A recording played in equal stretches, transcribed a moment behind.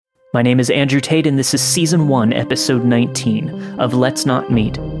My name is Andrew Tate, and this is Season 1, Episode 19 of Let's Not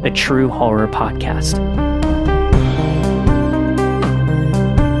Meet, a true horror podcast.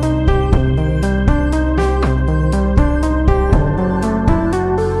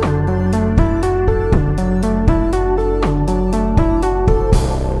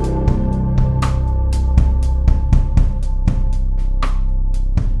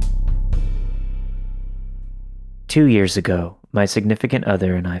 Two years ago, my significant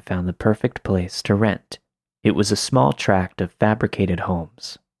other and I found the perfect place to rent. It was a small tract of fabricated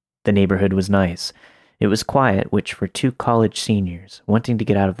homes. The neighborhood was nice. It was quiet, which for two college seniors wanting to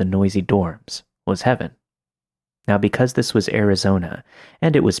get out of the noisy dorms was heaven. Now, because this was Arizona,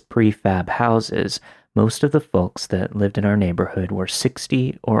 and it was prefab houses, most of the folks that lived in our neighborhood were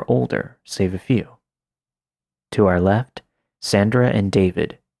 60 or older, save a few. To our left, Sandra and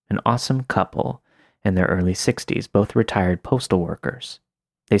David, an awesome couple, in their early 60s, both retired postal workers.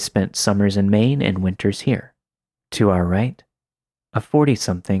 They spent summers in Maine and winters here. To our right, a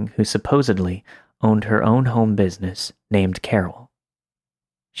 40-something who supposedly owned her own home business named Carol.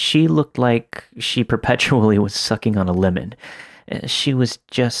 She looked like she perpetually was sucking on a lemon. She was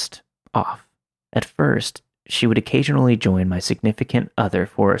just off. At first, she would occasionally join my significant other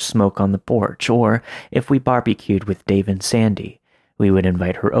for a smoke on the porch, or if we barbecued with Dave and Sandy, we would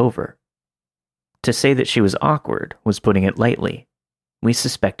invite her over. To say that she was awkward was putting it lightly. We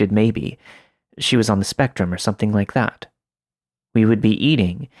suspected maybe she was on the spectrum or something like that. We would be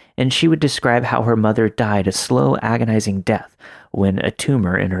eating, and she would describe how her mother died a slow, agonizing death when a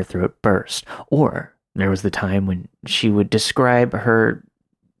tumor in her throat burst. Or there was the time when she would describe her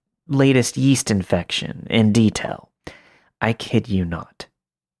latest yeast infection in detail. I kid you not.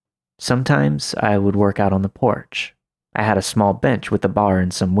 Sometimes I would work out on the porch. I had a small bench with a bar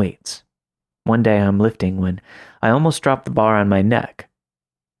and some weights. One day I'm lifting when I almost dropped the bar on my neck.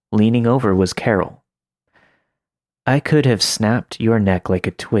 Leaning over was Carol. "I could have snapped your neck like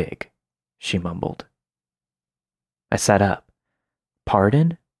a twig," she mumbled. I sat up.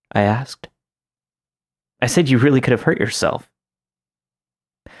 "Pardon?" I asked. "I said you really could have hurt yourself."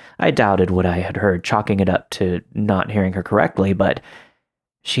 I doubted what I had heard, chalking it up to not hearing her correctly, but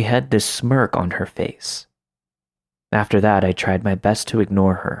she had this smirk on her face. After that, I tried my best to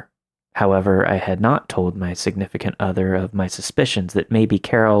ignore her. However, I had not told my significant other of my suspicions that maybe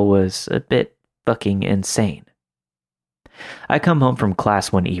Carol was a bit fucking insane. I come home from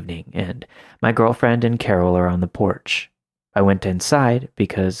class one evening, and my girlfriend and Carol are on the porch. I went inside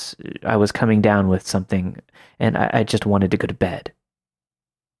because I was coming down with something, and I just wanted to go to bed.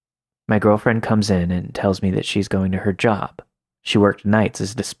 My girlfriend comes in and tells me that she's going to her job. She worked nights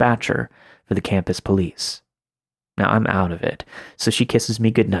as a dispatcher for the campus police. Now I'm out of it, so she kisses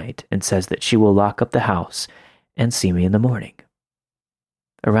me goodnight and says that she will lock up the house and see me in the morning.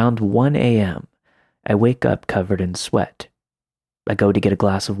 Around 1 a.m., I wake up covered in sweat. I go to get a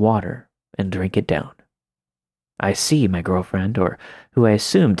glass of water and drink it down. I see my girlfriend, or who I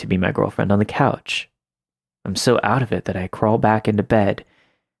assume to be my girlfriend, on the couch. I'm so out of it that I crawl back into bed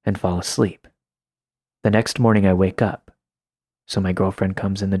and fall asleep. The next morning I wake up, so my girlfriend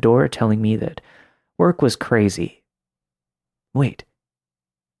comes in the door telling me that work was crazy. "Wait,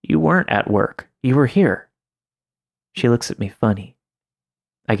 you weren't at work. You were here." She looks at me funny.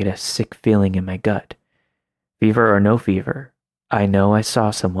 I get a sick feeling in my gut. Fever or no fever, I know I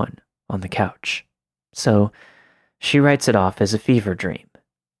saw someone on the couch. So she writes it off as a fever dream.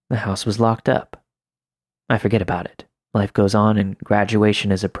 The house was locked up. I forget about it. Life goes on and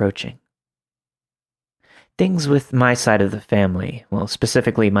graduation is approaching. Things with my side of the family, well,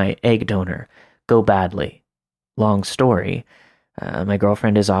 specifically my egg donor, go badly. Long story, my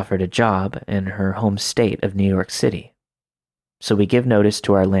girlfriend is offered a job in her home state of New York City. So we give notice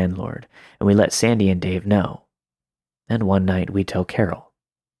to our landlord, and we let Sandy and Dave know. And one night we tell Carol.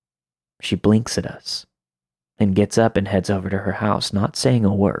 She blinks at us, and gets up and heads over to her house, not saying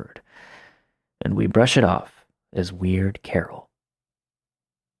a word. And we brush it off as weird Carol.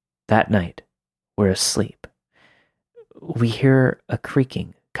 That night, we're asleep. We hear a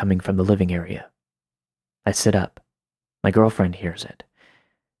creaking coming from the living area. I sit up. My girlfriend hears it.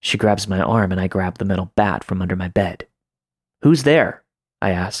 She grabs my arm and I grab the metal bat from under my bed. "Who's there?" I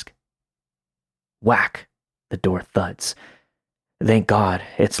ask. Whack! The door thuds. Thank God,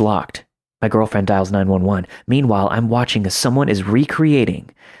 it's locked. My girlfriend dials 911. Meanwhile, I'm watching as someone is recreating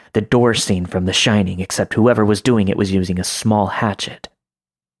the door scene from The Shining, except whoever was doing it was using a small hatchet.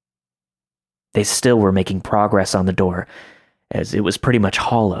 They still were making progress on the door, as it was pretty much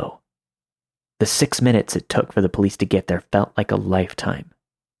hollow. The 6 minutes it took for the police to get there felt like a lifetime.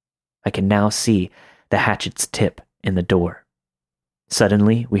 I can now see the hatchet's tip in the door.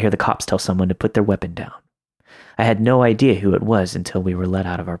 Suddenly, we hear the cops tell someone to put their weapon down. I had no idea who it was until we were let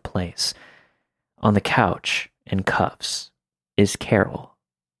out of our place. On the couch, in cuffs, is Carol.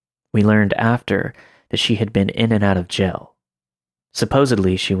 We learned after that she had been in and out of jail.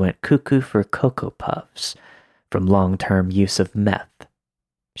 Supposedly, she went cuckoo for Cocoa Puffs from long-term use of meth.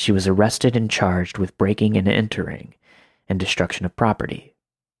 She was arrested and charged with breaking and entering and destruction of property.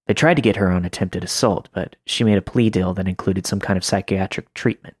 They tried to get her on attempted assault, but she made a plea deal that included some kind of psychiatric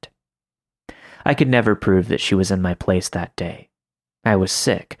treatment. I could never prove that she was in my place that day. I was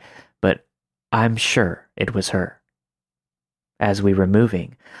sick, but I'm sure it was her. As we were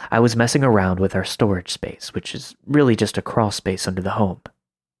moving, I was messing around with our storage space, which is really just a crawl space under the home.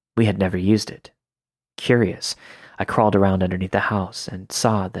 We had never used it. Curious, I crawled around underneath the house and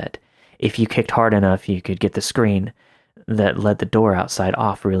saw that if you kicked hard enough, you could get the screen that led the door outside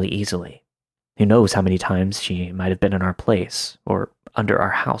off really easily. Who knows how many times she might have been in our place or under our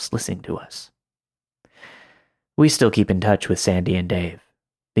house listening to us. We still keep in touch with Sandy and Dave.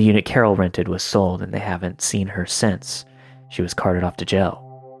 The unit Carol rented was sold and they haven't seen her since she was carted off to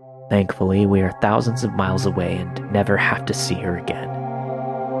jail. Thankfully, we are thousands of miles away and never have to see her again.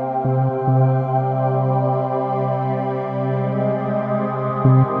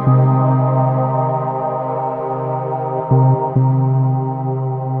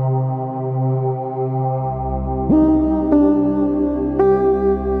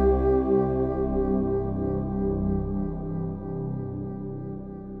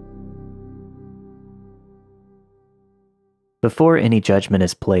 Before any judgment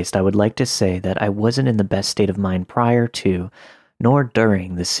is placed, I would like to say that I wasn't in the best state of mind prior to nor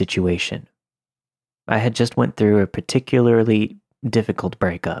during this situation. I had just went through a particularly difficult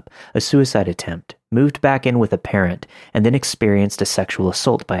breakup, a suicide attempt, moved back in with a parent, and then experienced a sexual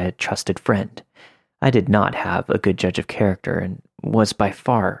assault by a trusted friend. I did not have a good judge of character and was by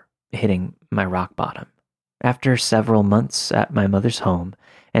far hitting my rock bottom. After several months at my mother's home,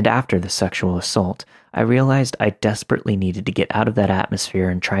 and after the sexual assault, I realized I desperately needed to get out of that atmosphere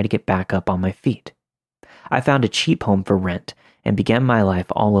and try to get back up on my feet. I found a cheap home for rent and began my life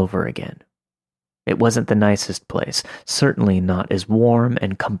all over again. It wasn't the nicest place, certainly not as warm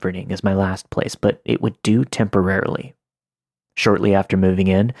and comforting as my last place, but it would do temporarily. Shortly after moving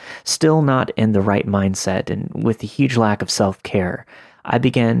in, still not in the right mindset and with a huge lack of self-care, I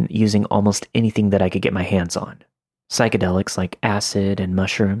began using almost anything that I could get my hands on. Psychedelics like acid and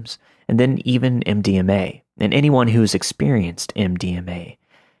mushrooms, and then even MDMA. And anyone who's experienced MDMA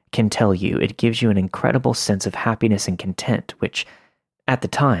can tell you it gives you an incredible sense of happiness and content, which, at the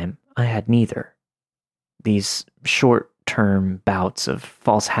time, I had neither. These short-term bouts of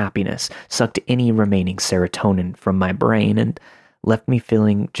false happiness sucked any remaining serotonin from my brain and left me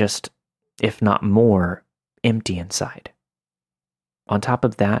feeling just, if not more, empty inside. On top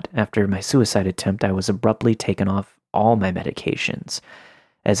of that, after my suicide attempt, I was abruptly taken off all my medications,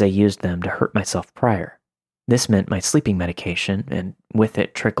 as I used them to hurt myself prior. This meant my sleeping medication, and with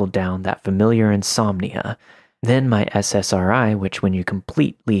it trickled down that familiar insomnia. Then my SSRI, which when you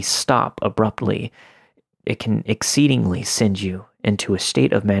completely stop abruptly, it can exceedingly send you into a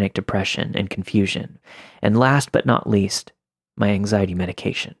state of manic depression and confusion. And last but not least, my anxiety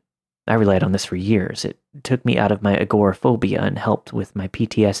medication. I relied on this for years. It took me out of my agoraphobia and helped with my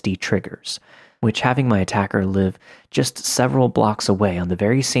PTSD triggers, which having my attacker live just several blocks away on the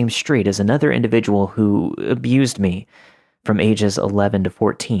very same street as another individual who abused me from ages 11 to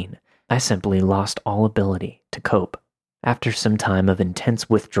 14, I simply lost all ability to cope. After some time of intense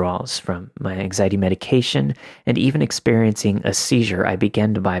withdrawals from my anxiety medication and even experiencing a seizure, I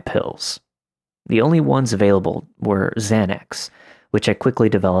began to buy pills. The only ones available were Xanax, which I quickly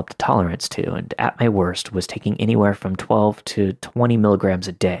developed a tolerance to, and at my worst was taking anywhere from 12 to 20 milligrams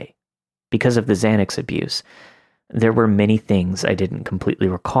a day. Because of the Xanax abuse, there were many things I didn't completely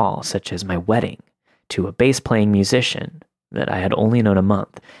recall, such as my wedding to a bass-playing musician that I had only known a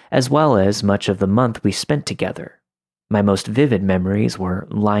month, as well as much of the month we spent together. My most vivid memories were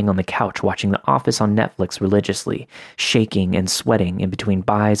lying on the couch watching The Office on Netflix religiously, shaking and sweating in between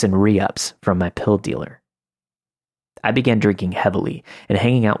buys and re-ups from my pill dealer. I began drinking heavily and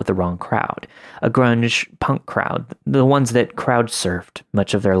hanging out with the wrong crowd, a grunge punk crowd, the ones that crowd surfed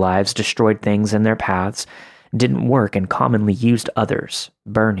much of their lives, destroyed things in their paths, didn't work, and commonly used others,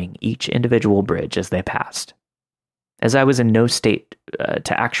 burning each individual bridge as they passed. As I was in no state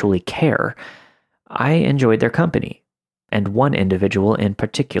to actually care, I enjoyed their company, and one individual in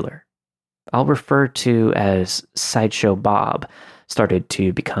particular, I'll refer to as Sideshow Bob, started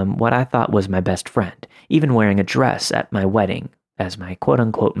to become what I thought was my best friend, even wearing a dress at my wedding as my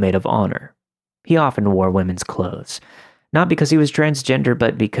quote-unquote maid of honor. He often wore women's clothes, Not because he was transgender,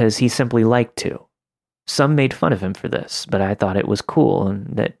 but because he simply liked to. Some made fun of him for this, but I thought it was cool and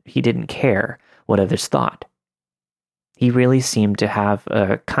that he didn't care what others thought. He really seemed to have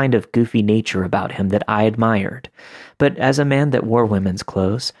a kind of goofy nature about him that I admired, but as a man that wore women's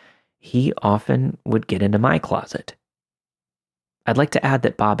clothes, he often would get into my closet. I'd like to add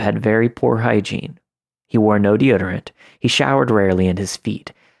that Bob had very poor hygiene. He wore no deodorant, he showered rarely, and his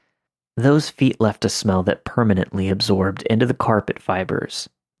feet. Those feet left a smell that permanently absorbed into the carpet fibers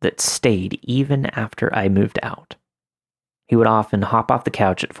that stayed even after I moved out. He would often hop off the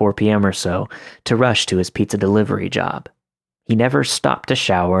couch at 4 p.m. or so to rush to his pizza delivery job. He never stopped to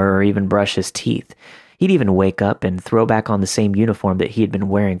shower or even brush his teeth. He'd even wake up and throw back on the same uniform that he had been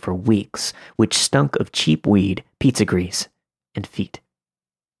wearing for weeks, which stunk of cheap weed, pizza grease, and feet.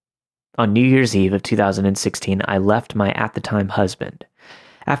 On New Year's Eve of 2016, I left my at-the-time husband.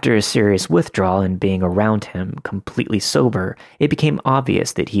 After a serious withdrawal and being around him completely sober, it became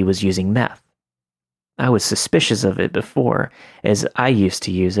obvious that he was using meth. I was suspicious of it before, as I used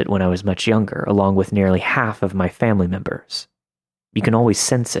to use it when I was much younger, along with nearly half of my family members. You can always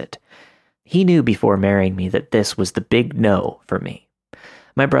sense it. He knew before marrying me that this was the big no for me.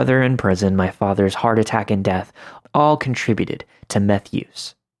 My brother in prison, my father's heart attack and death, all contributed to meth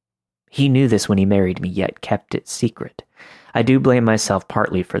use. He knew this when he married me, yet kept it secret. I do blame myself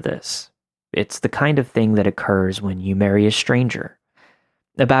partly for this. It's the kind of thing that occurs when you marry a stranger.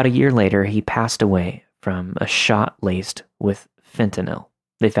 About a year later, he passed away from a shot laced with fentanyl.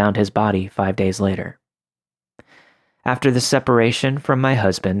 They found his body 5 days later. After the separation from my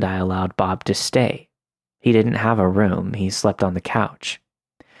husband, I allowed Bob to stay. He didn't have a room. He slept on the couch.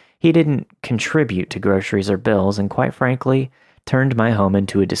 He didn't contribute to groceries or bills, and quite frankly, turned my home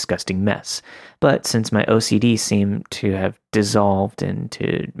into a disgusting mess. But since my OCD seemed to have dissolved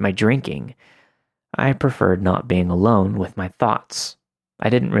into my drinking, I preferred not being alone with my thoughts. I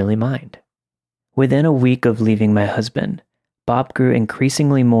didn't really mind. Within a week of leaving my husband, Bob grew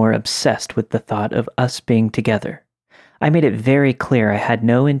increasingly more obsessed with the thought of us being together. I made it very clear I had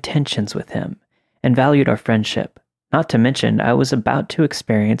no intentions with him and valued our friendship. Not to mention, I was about to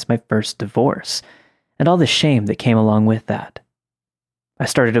experience my first divorce and all the shame that came along with that. I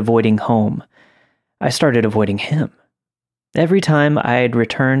started avoiding home. I started avoiding him. Every time I'd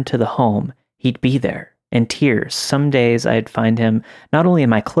return to the home, he'd be there, in tears. Some days I'd find him not only in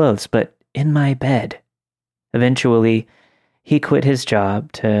my clothes, but in my bed. Eventually, he quit his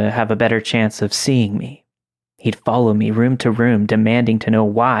job to have a better chance of seeing me. He'd follow me room to room, demanding to know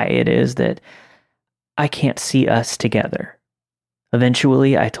why it is that I can't see us together.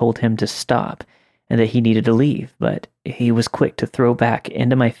 Eventually, I told him to stop and that he needed to leave, but he was quick to throw back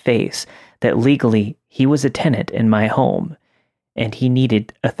into my face that legally he was a tenant in my home and he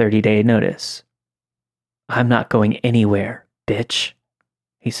needed a 30-day notice. "I'm not going anywhere, bitch,"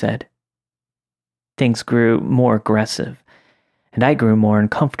 he said. Things grew more aggressive, and I grew more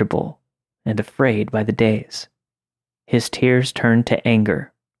uncomfortable and afraid by the days. His tears turned to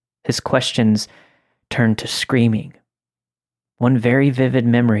anger. His questions turned to screaming. One very vivid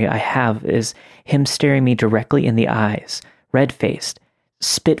memory I have is him staring me directly in the eyes, red-faced,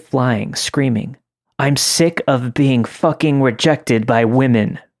 spit flying, screaming, "I'm sick of being fucking rejected by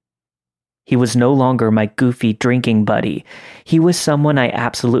women." He was no longer my goofy drinking buddy. He was someone I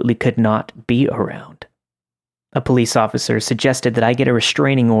absolutely could not be around. A police officer suggested that I get a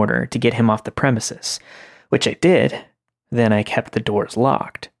restraining order to get him off the premises, which I did. Then I kept the doors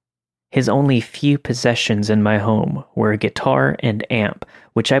locked. His only few possessions in my home were a guitar and amp,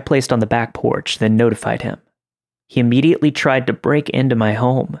 which I placed on the back porch, then notified him. He immediately tried to break into my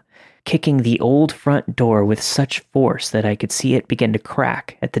home, kicking the old front door with such force that I could see it begin to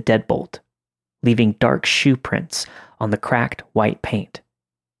crack at the deadbolt, leaving dark shoe prints on the cracked white paint.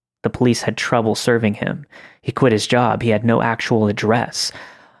 The police had trouble serving him. He quit his job. He had no actual address,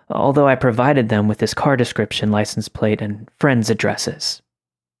 although I provided them with his car description, license plate, and friends' addresses.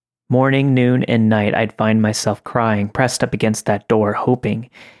 Morning, noon, and night, I'd find myself crying, pressed up against that door, hoping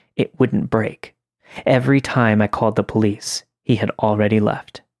it wouldn't break. Every time I called the police, he had already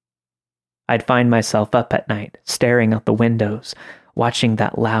left. I'd find myself up at night, staring out the windows, watching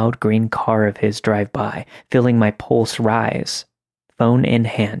that loud green car of his drive by, feeling my pulse rise, phone in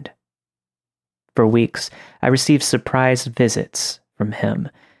hand. For weeks, I received surprise visits from him.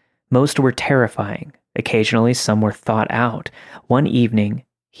 Most were terrifying. Occasionally, some were thought out. One evening,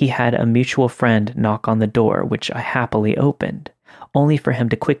 he had a mutual friend knock on the door, which I happily opened, only for him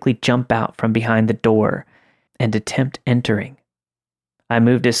to quickly jump out from behind the door and attempt entering. I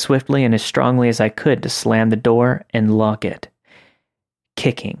moved as swiftly and as strongly as I could to slam the door and lock it.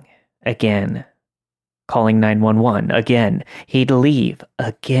 Kicking, again, calling 911 again. He'd leave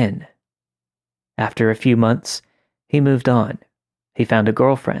again. After a few months, he moved on. He found a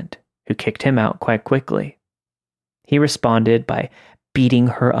girlfriend who kicked him out quite quickly. He responded by beating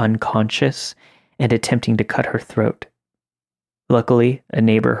her unconscious and attempting to cut her throat. Luckily, a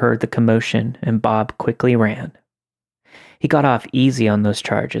neighbor heard the commotion and Bob quickly ran. He got off easy on those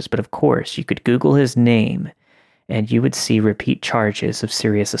charges, but of course you could Google his name and you would see repeat charges of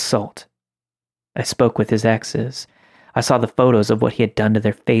serious assault. I spoke with his exes. I saw the photos of what he had done to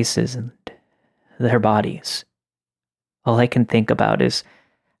their faces and their bodies. All I can think about is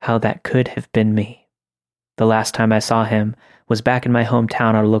how that could have been me. The last time I saw him was back in my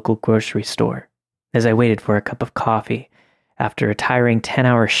hometown at a local grocery store, as I waited for a cup of coffee after a tiring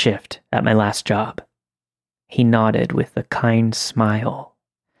 10-hour shift at my last job. He nodded with a kind smile.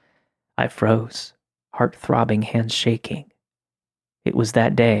 I froze, heart throbbing, hands shaking. It was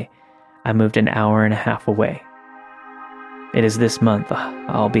that day I moved an hour and a half away. It is this month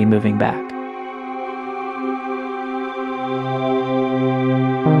I'll be moving back.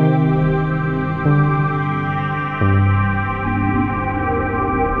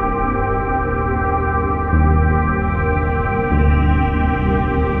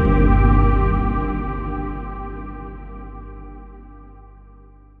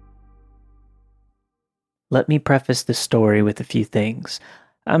 Let me preface this story with a few things.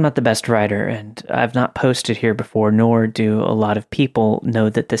 I'm not the best writer, and I've not posted here before, nor do a lot of people know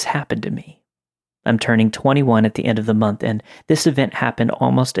that this happened to me. I'm turning 21 at the end of the month, and this event happened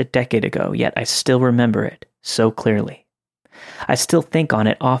almost a decade ago, yet I still remember it so clearly. I still think on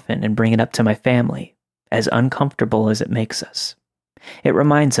it often and bring it up to my family, as uncomfortable as it makes us. It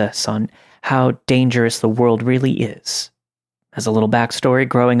reminds us on how dangerous the world really is. As a little backstory,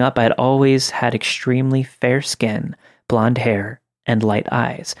 growing up, I had always had extremely fair skin, blonde hair, and light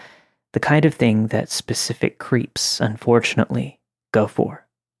eyes, the kind of thing that specific creeps, unfortunately, go for.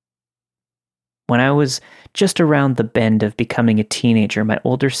 When I was just around the bend of becoming a teenager, my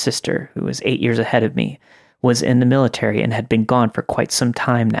older sister, who was 8 years ahead of me, was in the military and had been gone for quite some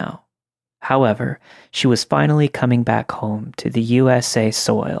time now. However, she was finally coming back home to the USA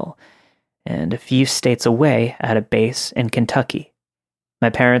soil, and a few states away at a base in Kentucky.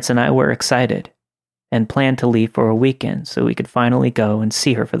 My parents and I were excited and planned to leave for a weekend so we could finally go and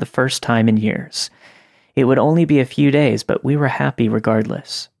see her for the first time in years. It would only be a few days, but we were happy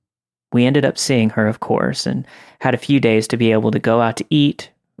regardless. We ended up seeing her, of course, and had a few days to be able to go out to eat,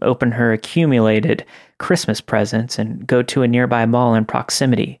 open her accumulated Christmas presents, and go to a nearby mall in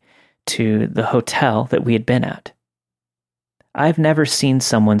proximity to the hotel that we had been at. I've never seen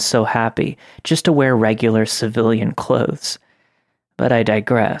someone so happy just to wear regular civilian clothes. But I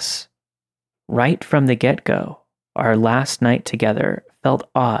digress. Right from the get-go, our last night together felt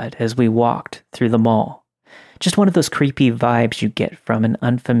odd as we walked through the mall. Just one of those creepy vibes you get from an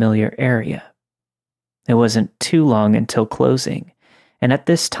unfamiliar area. It wasn't too long until closing, and at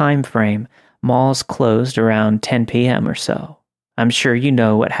this time frame, malls closed around 10 p.m. or so. I'm sure you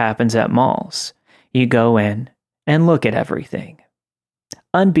know what happens at malls. You go in and look at everything.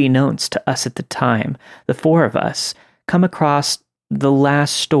 Unbeknownst to us at the time, the four of us come across the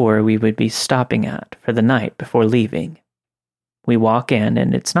last store we would be stopping at for the night before leaving. We walk in,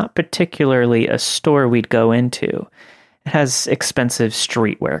 and it's not particularly a store we'd go into. It has expensive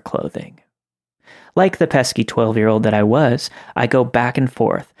streetwear clothing. Like the pesky 12-year-old that I was, I go back and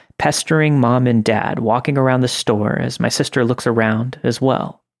forth, pestering Mom and Dad, walking around the store as my sister looks around as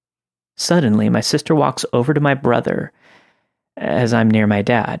well. Suddenly, my sister walks over to my brother as I'm near my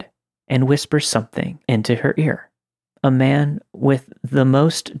dad and whispers something into her ear. A man with the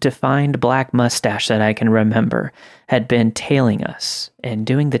most defined black mustache that I can remember had been tailing us and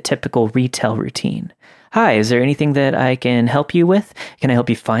doing the typical retail routine. "Hi, is there anything that I can help you with? Can I help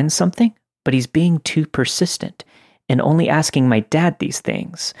you find something?" But he's being too persistent and only asking my dad these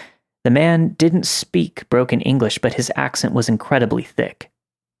things. The man didn't speak broken English, but his accent was incredibly thick.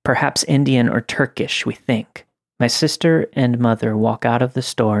 Perhaps Indian or Turkish, we think. My sister and mother walk out of the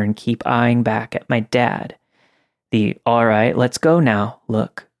store and keep eyeing back at my dad. The "all right, let's go now"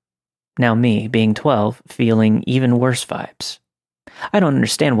 look. Now me, being 12, feeling even worse vibes. I don't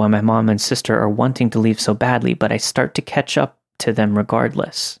understand why my mom and sister are wanting to leave so badly, but I start to catch up to them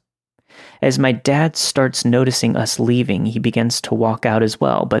regardless. As my dad starts noticing us leaving, he begins to walk out as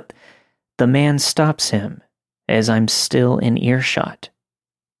well, but the man stops him as I'm still in earshot.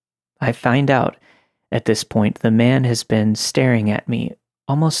 I find out at this point the man has been staring at me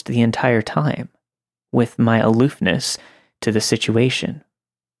almost the entire time, with my aloofness to the situation.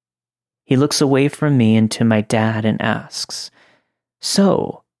 He looks away from me and to my dad and asks,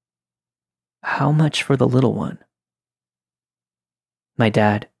 "So, How much for the little one? My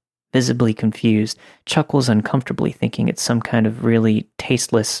dad, visibly confused, chuckles uncomfortably, thinking it's some kind of really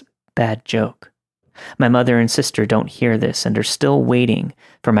tasteless, bad joke. My mother and sister don't hear this and are still waiting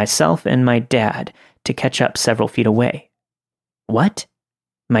for myself and my dad to catch up several feet away. What?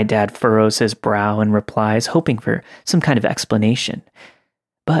 My dad furrows his brow and replies, hoping for some kind of explanation.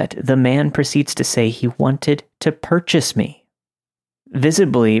 But the man proceeds to say he wanted to purchase me.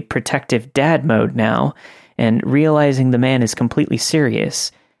 Visibly protective dad mode now, and realizing the man is completely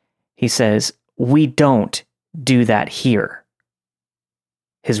serious, he says, "We don't do that here."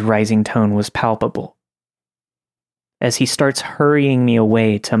 His rising tone was palpable. As he starts hurrying me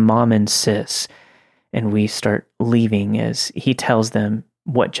away to Mom and Sis, and we start leaving as he tells them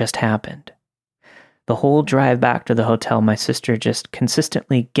what just happened. The whole drive back to the hotel, my sister just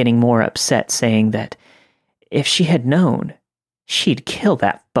consistently getting more upset, saying that if she had known, she'd kill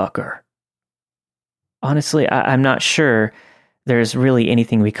that fucker. Honestly, I'm not sure there's really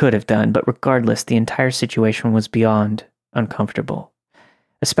anything we could have done, but regardless, the entire situation was beyond uncomfortable,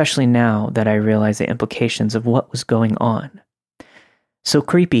 especially now that I realize the implications of what was going on. So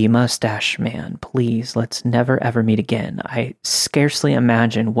creepy mustache man, please, let's never ever meet again. I scarcely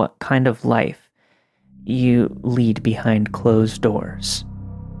imagine what kind of life you lead behind closed doors.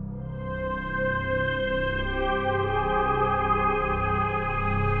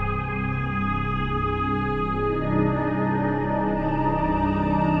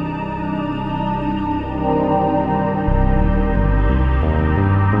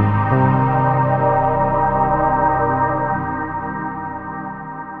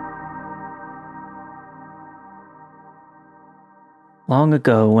 Long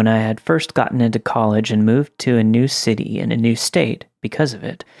ago, when I had first gotten into college and moved to a new city in a new state because of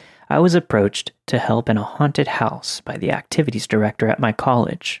it, I was approached to help in a haunted house by the activities director at my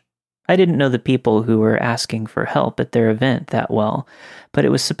college. I didn't know the people who were asking for help at their event that well, but it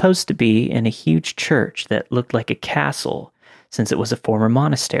was supposed to be in a huge church that looked like a castle since it was a former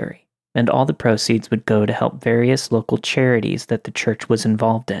monastery, and all the proceeds would go to help various local charities that the church was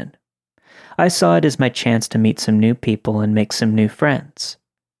involved in. I saw it as my chance to meet some new people and make some new friends.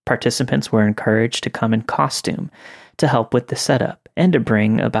 Participants were encouraged to come in costume to help with the setup and to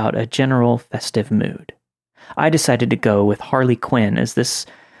bring about a general festive mood. I decided to go with Harley Quinn, as this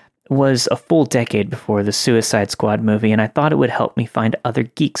was a full decade before the Suicide Squad movie, and I thought it would help me find other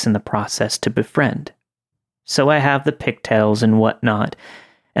geeks in the process to befriend. So I have the pigtails and whatnot,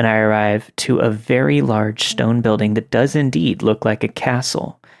 and I arrive to a very large stone building that does indeed look like a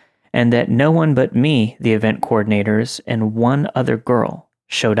castle, and that no one but me, the event coordinators, and one other girl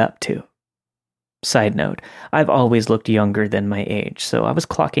showed up to. Side note, I've always looked younger than my age, so I was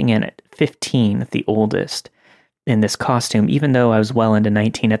clocking in at 15, the oldest, in this costume, even though I was well into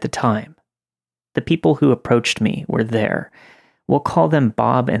 19 at the time. The people who approached me were there. We'll call them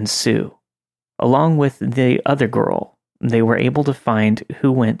Bob and Sue. Along with the other girl, they were able to find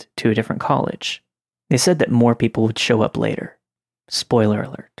who went to a different college. They said that more people would show up later. Spoiler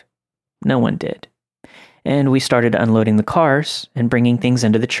alert. No one did. And we started unloading the cars and bringing things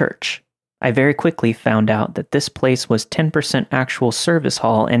into the church. I very quickly found out that this place was 10% actual service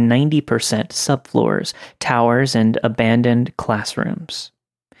hall and 90% subfloors, towers, and abandoned classrooms.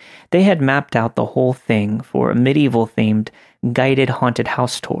 They had mapped out the whole thing for a medieval-themed guided haunted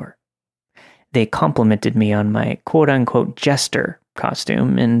house tour. They complimented me on my quote-unquote jester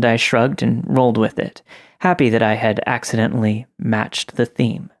costume, and I shrugged and rolled with it, happy that I had accidentally matched the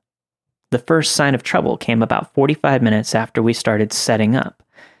theme. The first sign of trouble came about 45 minutes after we started setting up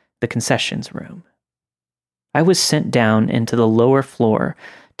the concessions room. I was sent down into the lower floor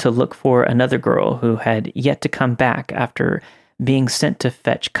to look for another girl who had yet to come back after being sent to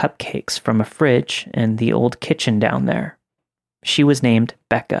fetch cupcakes from a fridge in the old kitchen down there. She was named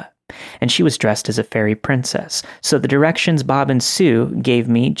Becca, and she was dressed as a fairy princess, so the directions Bob and Sue gave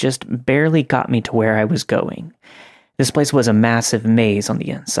me just barely got me to where I was going. This place was a massive maze on the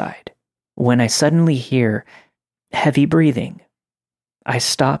inside. When I suddenly hear heavy breathing, I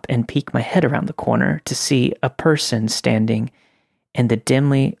stop and peek my head around the corner to see a person standing in the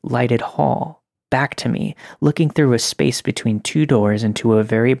dimly lighted hall, back to me, looking through a space between two doors into a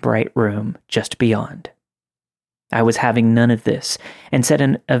very bright room just beyond. I was having none of this, and said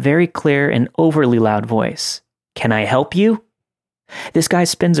in a very clear and overly loud voice, "Can I help you?" This guy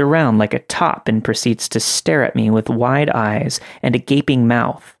spins around like a top and proceeds to stare at me with wide eyes and a gaping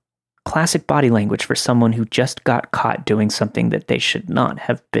mouth. Classic body language for someone who just got caught doing something that they should not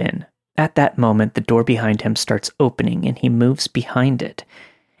have been. At that moment, the door behind him starts opening and he moves behind it,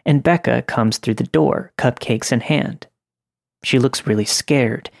 and Becca comes through the door, cupcakes in hand. She looks really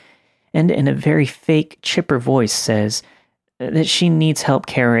scared, and in a very fake, chipper voice says that she needs help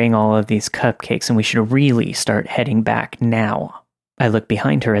carrying all of these cupcakes and we should really start heading back now. I look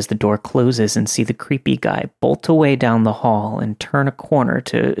behind her as the door closes and see the creepy guy bolt away down the hall and turn a corner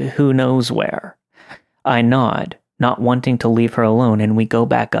to who knows where. I nod, not wanting to leave her alone, and we go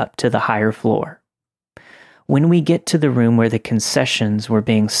back up to the higher floor. When we get to the room where the concessions were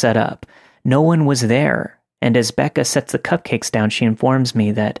being set up, no one was there, and as Becca sets the cupcakes down, she informs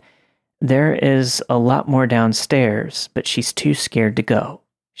me that there is a lot more downstairs, but she's too scared to go.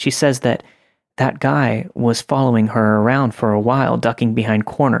 She says that guy was following her around for a while, ducking behind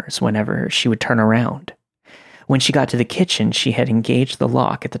corners whenever she would turn around. When she got to the kitchen, she had engaged the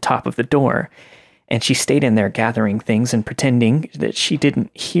lock at the top of the door, and she stayed in there gathering things and pretending that she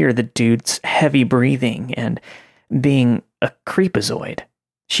didn't hear the dude's heavy breathing and being a creepazoid.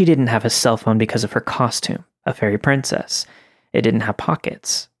 She didn't have a cell phone because of her costume, a fairy princess. It didn't have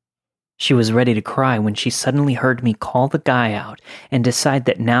pockets. She was ready to cry when she suddenly heard me call the guy out and decide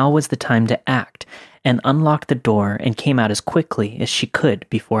that now was the time to act, and unlocked the door and came out as quickly as she could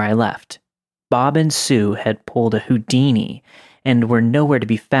before I left. Bob and Sue had pulled a Houdini and were nowhere to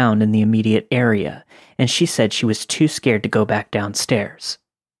be found in the immediate area, and she said she was too scared to go back downstairs.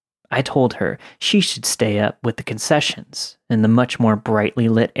 I told her she should stay up with the concessions in the much more brightly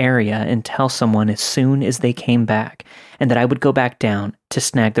lit area and tell someone as soon as they came back, and that I would go back down to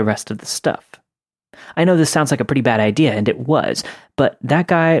snag the rest of the stuff. I know this sounds like a pretty bad idea, and it was, but that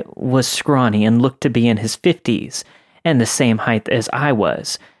guy was scrawny and looked to be in his 50s, and the same height as I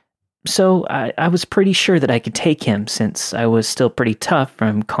was. So I was pretty sure that I could take him since I was still pretty tough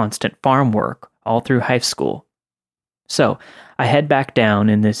from constant farm work all through high school. So I head back down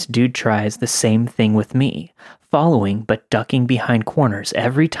and this dude tries the same thing with me, following but ducking behind corners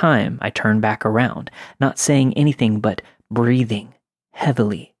every time I turn back around, not saying anything but breathing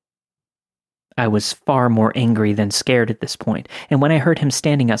heavily. I was far more angry than scared at this point, and when I heard him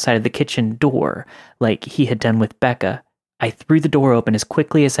standing outside of the kitchen door, like he had done with Becca, I threw the door open as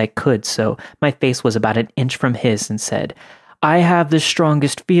quickly as I could so my face was about an inch from his and said, "I have the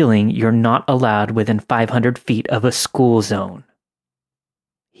strongest feeling you're not allowed within 500 feet of a school zone."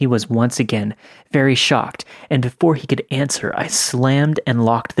 He was once again very shocked, and before he could answer, I slammed and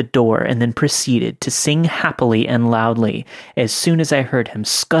locked the door and then proceeded to sing happily and loudly as soon as I heard him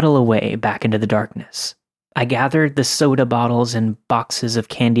scuttle away back into the darkness. I gathered the soda bottles and boxes of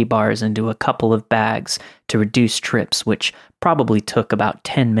candy bars into a couple of bags to reduce trips, which probably took about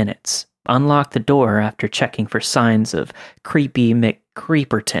 10 minutes. Unlocked the door after checking for signs of creepy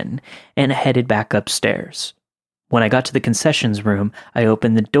McCreeperton, and headed back upstairs. When I got to the concessions room, I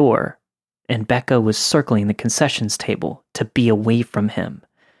opened the door, and Becca was circling the concessions table to be away from him.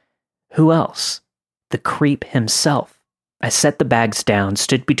 Who else? The creep himself. I set the bags down,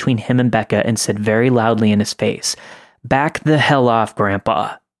 stood between him and Becca, and said very loudly in his face, "Back the hell off,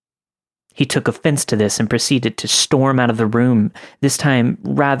 Grandpa." He took offense to this and proceeded to storm out of the room, this time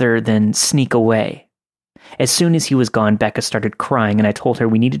rather than sneak away. As soon as he was gone, Becca started crying, and I told her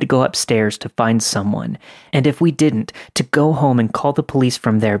we needed to go upstairs to find someone, and if we didn't, to go home and call the police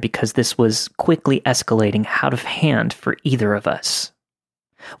from there because this was quickly escalating out of hand for either of us.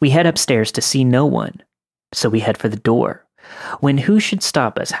 We head upstairs to see no one, so we head for the door, when who should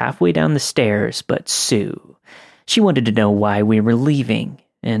stop us halfway down the stairs but Sue. She wanted to know why we were leaving,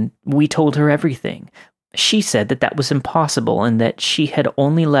 and we told her everything. She said that was impossible and that she had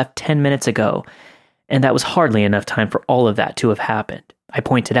only left 10 minutes ago, and that was hardly enough time for all of that to have happened. I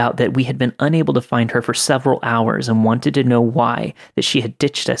pointed out that we had been unable to find her for several hours and wanted to know why that she had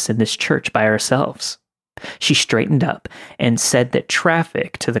ditched us in this church by ourselves. She straightened up and said that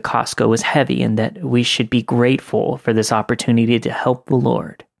traffic to the Costco was heavy and that we should be grateful for this opportunity to help the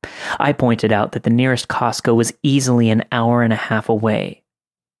Lord. I pointed out that the nearest Costco was easily an hour and a half away.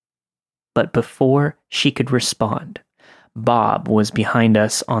 But before she could respond, Bob was behind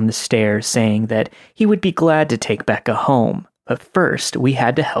us on the stairs saying that he would be glad to take Becca home, but first we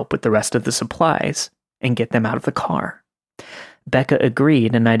had to help with the rest of the supplies and get them out of the car. Becca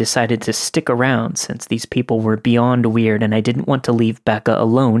agreed, and I decided to stick around since these people were beyond weird and I didn't want to leave Becca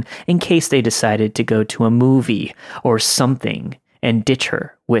alone in case they decided to go to a movie or something and ditch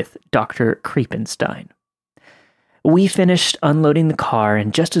her with Dr. Creepenstein. We finished unloading the car,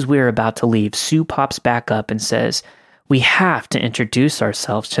 and just as we were about to leave, Sue pops back up and says, "We have to introduce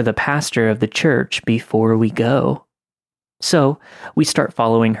ourselves to the pastor of the church before we go." So we start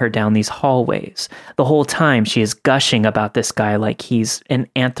following her down these hallways. The whole time she is gushing about this guy like he's an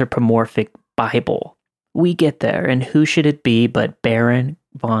anthropomorphic Bible. We get there, and who should it be but Baron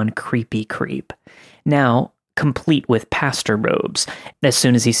von Creepy Creep. Now, complete with pastor robes. As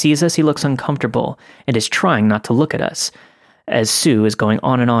soon as he sees us, he looks uncomfortable and is trying not to look at us, as Sue is going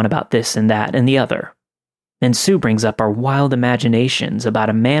on and on about this and that and the other. Then Sue brings up our wild imaginations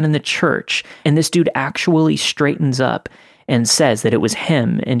about a man in the church, and this dude actually straightens up and says that it was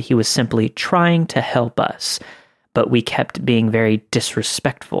him and he was simply trying to help us, but we kept being very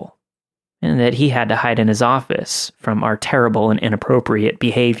disrespectful, and that he had to hide in his office from our terrible and inappropriate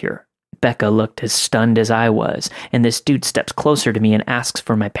behavior. Becca looked as stunned as I was, and this dude steps closer to me and asks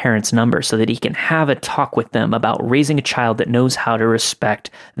for my parents' number so that he can have a talk with them about raising a child that knows how to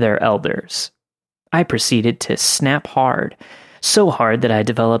respect their elders. I proceeded to snap hard, so hard that I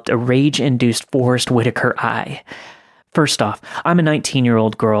developed a rage-induced Forrest Whitaker eye. First off, I'm a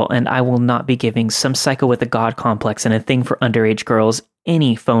 19-year-old girl, and I will not be giving some psycho with a god complex and a thing for underage girls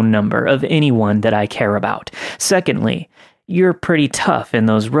any phone number of anyone that I care about. Secondly, you're pretty tough in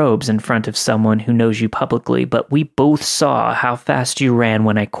those robes in front of someone who knows you publicly, but we both saw how fast you ran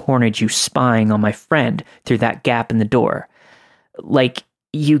when I cornered you spying on my friend through that gap in the door. Like,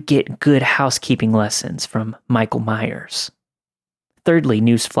 you get good housekeeping lessons from Michael Myers. Thirdly,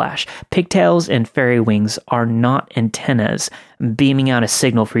 newsflash, pigtails and fairy wings are not antennas beaming out a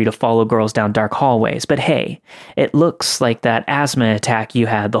signal for you to follow girls down dark hallways. But hey, it looks like that asthma attack you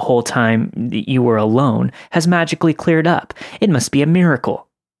had the whole time you were alone has magically cleared up. It must be a miracle.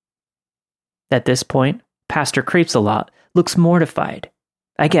 At this point, Pastor Creeps-a-Lot looks mortified.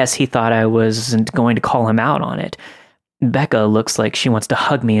 I guess he thought I wasn't going to call him out on it. Becca looks like she wants to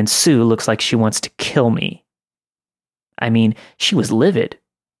hug me, and Sue looks like she wants to kill me. I mean, she was livid.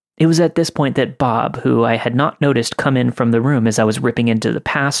 It was at this point that Bob, who I had not noticed come in from the room as I was ripping into the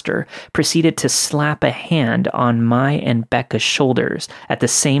pastor, proceeded to slap a hand on my and Becca's shoulders at the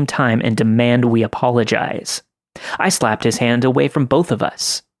same time and demand we apologize. I slapped his hand away from both of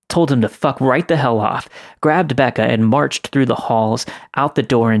us, told him to fuck right the hell off, grabbed Becca and marched through the halls, out the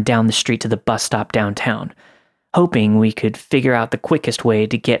door and down the street to the bus stop downtown, hoping we could figure out the quickest way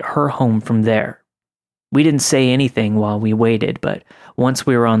to get her home from there. We didn't say anything while we waited, but once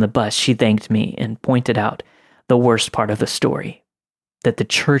we were on the bus, she thanked me and pointed out the worst part of the story, that the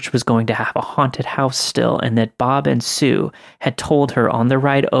church was going to have a haunted house still, and that Bob and Sue had told her on the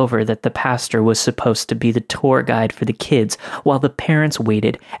ride over that the pastor was supposed to be the tour guide for the kids while the parents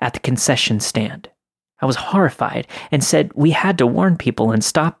waited at the concession stand. I was horrified and said we had to warn people and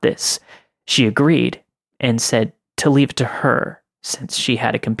stop this. She agreed and said to leave it to her, since she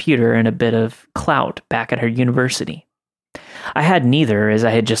had a computer and a bit of clout back at her university. I had neither, as I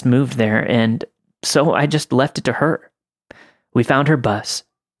had just moved there, and so I just left it to her. We found her bus,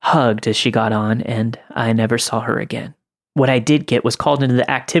 hugged as she got on, and I never saw her again. What I did get was called into the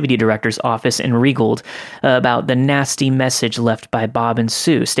activity director's office and regaled about the nasty message left by Bob and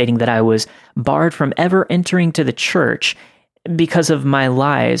Sue, stating that I was barred from ever entering to the church because of my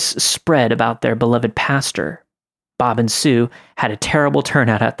lies spread about their beloved pastor. Bob and Sue had a terrible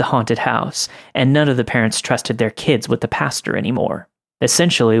turnout at the haunted house, and none of the parents trusted their kids with the pastor anymore.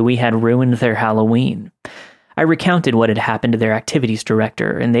 Essentially, we had ruined their Halloween. I recounted what had happened to their activities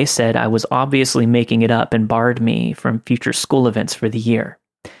director, and they said I was obviously making it up and barred me from future school events for the year.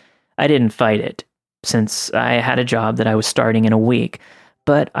 I didn't fight it, since I had a job that I was starting in a week,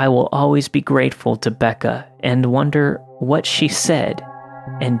 but I will always be grateful to Becca and wonder what she said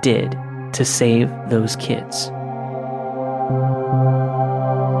and did to save those kids.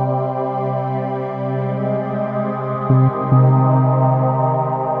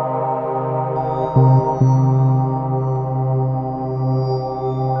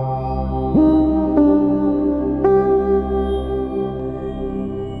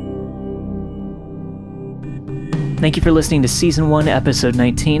 Thank you for listening to Season 1, Episode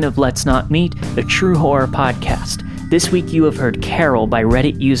 19 of Let's Not Meet, a true horror podcast. This week you have heard Carol by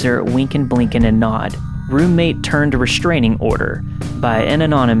Reddit user Winkin' Blinkin' and Nod, Roommate Turned Restraining Order by an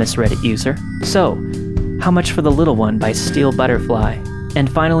anonymous Reddit user, So, How Much for the Little One by Steel Butterfly,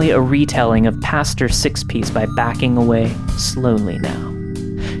 and finally a retelling of Pastor Six-Piece by Backing Away Slowly Now.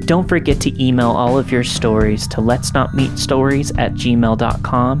 Don't forget to email all of your stories to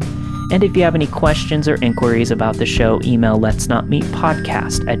letsnotmeetstories@gmail.com. And if you have any questions or inquiries about the show, email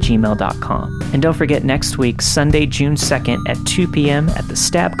letsnotmeetpodcast@gmail.com. And don't forget next week, Sunday, June 2nd at 2 p.m. at the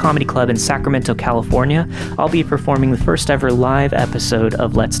Stab Comedy Club in Sacramento, California, I'll be performing the first ever live episode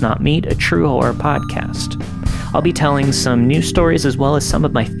of Let's Not Meet, a true horror podcast. I'll be telling some news stories as well as some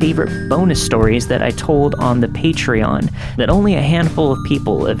of my favorite bonus stories that I told on the Patreon that only a handful of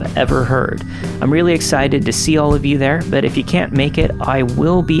people have ever heard. I'm really excited to see all of you there, but if you can't make it, I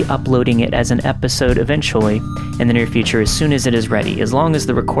will be uploading it as an episode eventually in the near future as soon as it is ready, as long as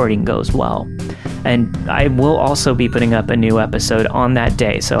the recording goes well. And I will also be putting up a new episode on that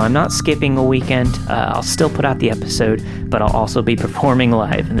day, so I'm not skipping a weekend. I'll still put out the episode, but I'll also be performing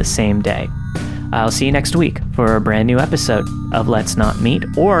live in the same day. I'll see you next week for a brand new episode of Let's Not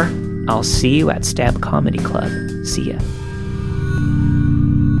Meet, or I'll see you at Stab Comedy Club. See ya.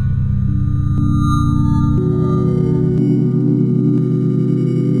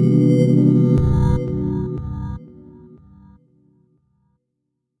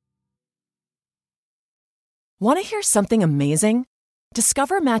 Want to hear something amazing?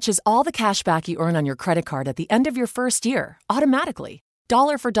 Discover matches all the cash back you earn on your credit card at the end of your first year, automatically,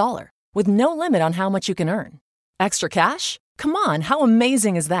 dollar for dollar, with no limit on how much you can earn. Extra cash? Come on, how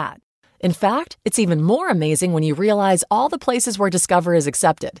amazing is that? In fact, it's even more amazing when you realize all the places where Discover is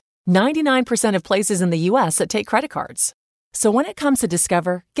accepted. 99% of places in the U.S. that take credit cards. So when it comes to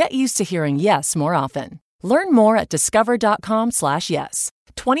Discover, get used to hearing yes more often. Learn more at discover.com/yes.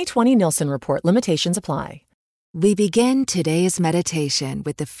 2020 Nielsen Report. Limitations apply. We begin today's meditation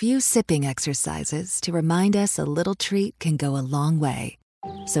with a few sipping exercises to remind us a little treat can go a long way.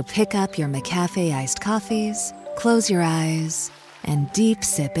 So pick up your McCafe iced coffees, close your eyes, and deep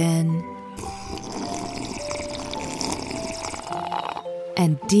sip in.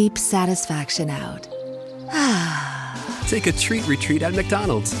 And deep satisfaction out. Take a treat retreat at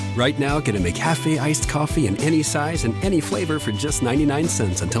McDonald's. Right now, get a McCafe iced coffee in any size and any flavor for just 99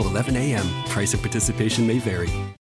 cents until 11 a.m. Price of participation may vary.